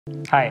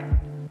Hi,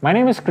 my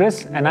name is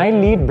Chris and I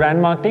lead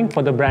brand marketing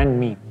for the brand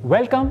Me.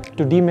 Welcome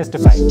to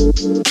DeMistify.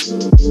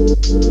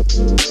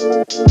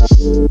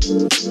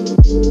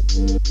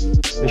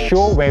 The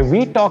show where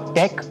we talk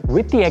tech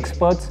with the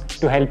experts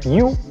to help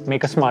you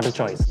make a smarter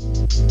choice.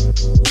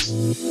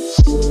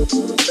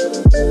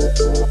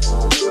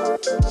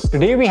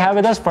 Today we have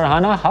with us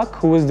Farhana,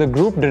 who is the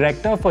Group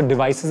Director for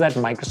Devices at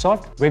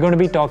Microsoft. We're going to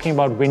be talking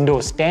about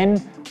Windows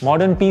 10,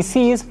 modern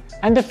PCs,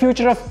 and the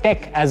future of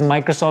tech as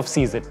Microsoft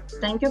sees it.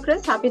 Thank you,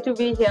 Chris. Happy to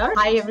be here.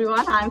 Hi,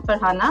 everyone. I'm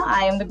Farhana.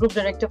 I am the Group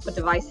Director for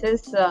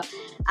Devices,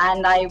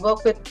 and I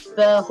work with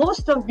the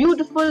host of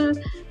beautiful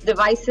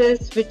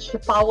devices which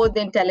power the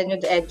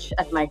intelligent edge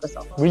at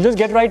Microsoft. We'll just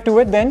get right to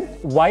it then.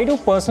 Why do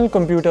personal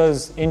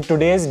computers in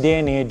today's day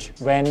and age,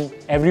 when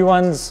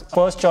everyone's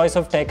first choice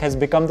of tech has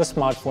become the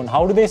smartphone,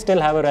 how do they still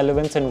have a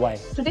relevance and why?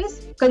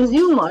 Today's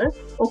consumer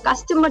or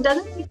customer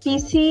doesn't see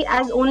PC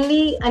as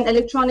only an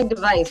electronic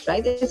device,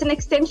 right? It's an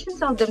extension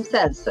of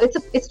themselves. So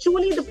it's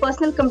truly the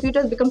personal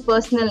computer has become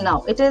personal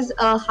now. It is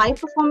a high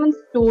performance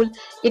tool.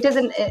 It is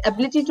an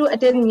ability to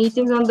attend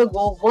meetings on the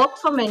go, work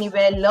from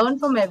anywhere, learn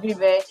from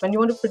everywhere. When you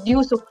want to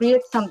produce or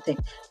create something,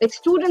 like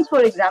students,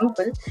 for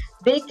example,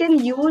 they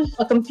can use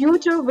a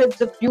computer with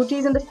the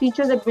beauties and the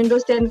features that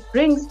Windows 10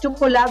 brings to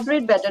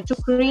collaborate better, to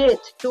create,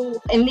 to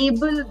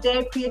enable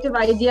their creative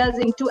ideas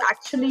into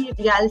actually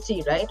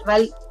reality, right?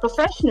 While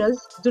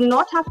professionals do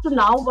not have to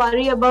now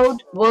worry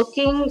about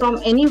working from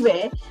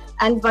anywhere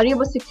and worry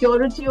about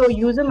security or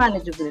user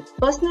manageability.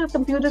 Personal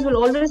computers will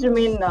always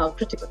remain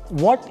critical.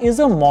 What is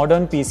a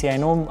modern PC? I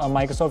know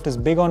Microsoft is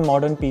big on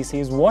modern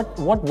PCs. What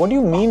do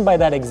you mean by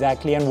that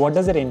exactly, and what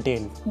does it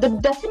entail? The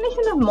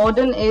definition of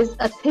modern is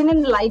a thin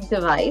and light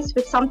device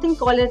with something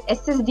called an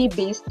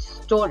SSD-based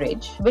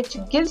storage, which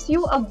gives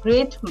you a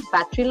great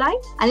battery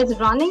life, and it's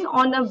running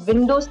on a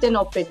Windows 10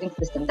 operating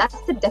system. That's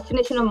the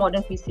definition of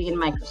modern PC in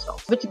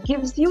Microsoft, which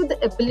gives you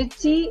the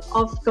ability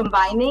of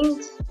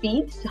combining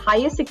speed,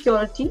 higher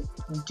security,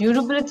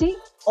 durability,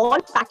 all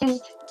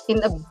packaged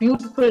in a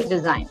beautiful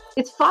design.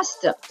 It's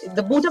faster.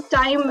 The boot up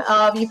time,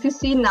 if you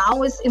see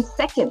now, is in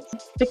seconds.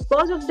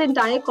 Because of the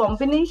entire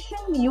combination,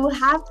 you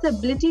have the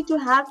ability to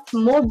have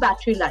more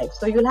battery life.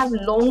 So you'll have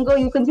longer,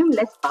 you consume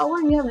less power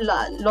and you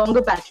have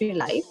longer battery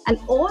life. And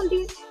all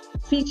these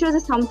features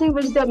is something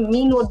which the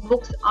Me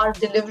notebooks are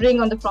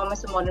delivering on the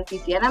promise of modern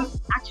PC, and I'm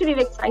actually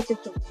very excited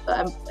to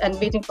and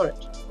waiting for it.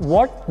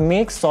 What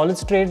makes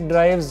solid-state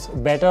drives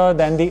better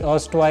than the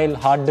erstwhile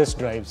hard disk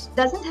drives?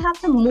 Doesn't have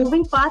the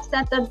moving parts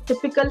that the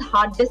typical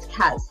hard disk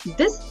has.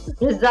 This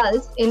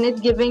results in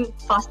it giving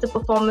faster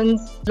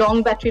performance,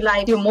 long battery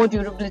life, more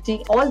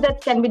durability. All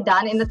that can be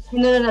done in a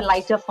thinner and a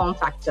lighter form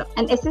factor.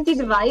 An SSD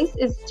device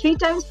is 3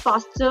 times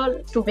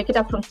faster to wake it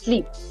up from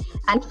sleep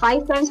and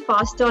 5 times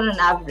faster on an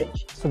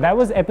average. So that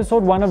was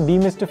episode 1 of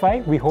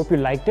DeMistify. We hope you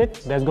liked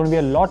it. There's going to be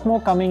a lot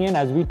more coming in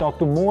as we talk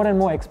to more and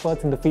more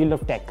experts in the field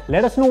of tech.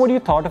 Let us know what you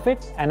thought of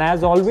it. And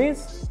as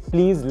always,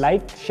 please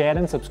like, share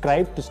and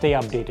subscribe to stay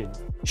updated.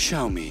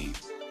 Show me.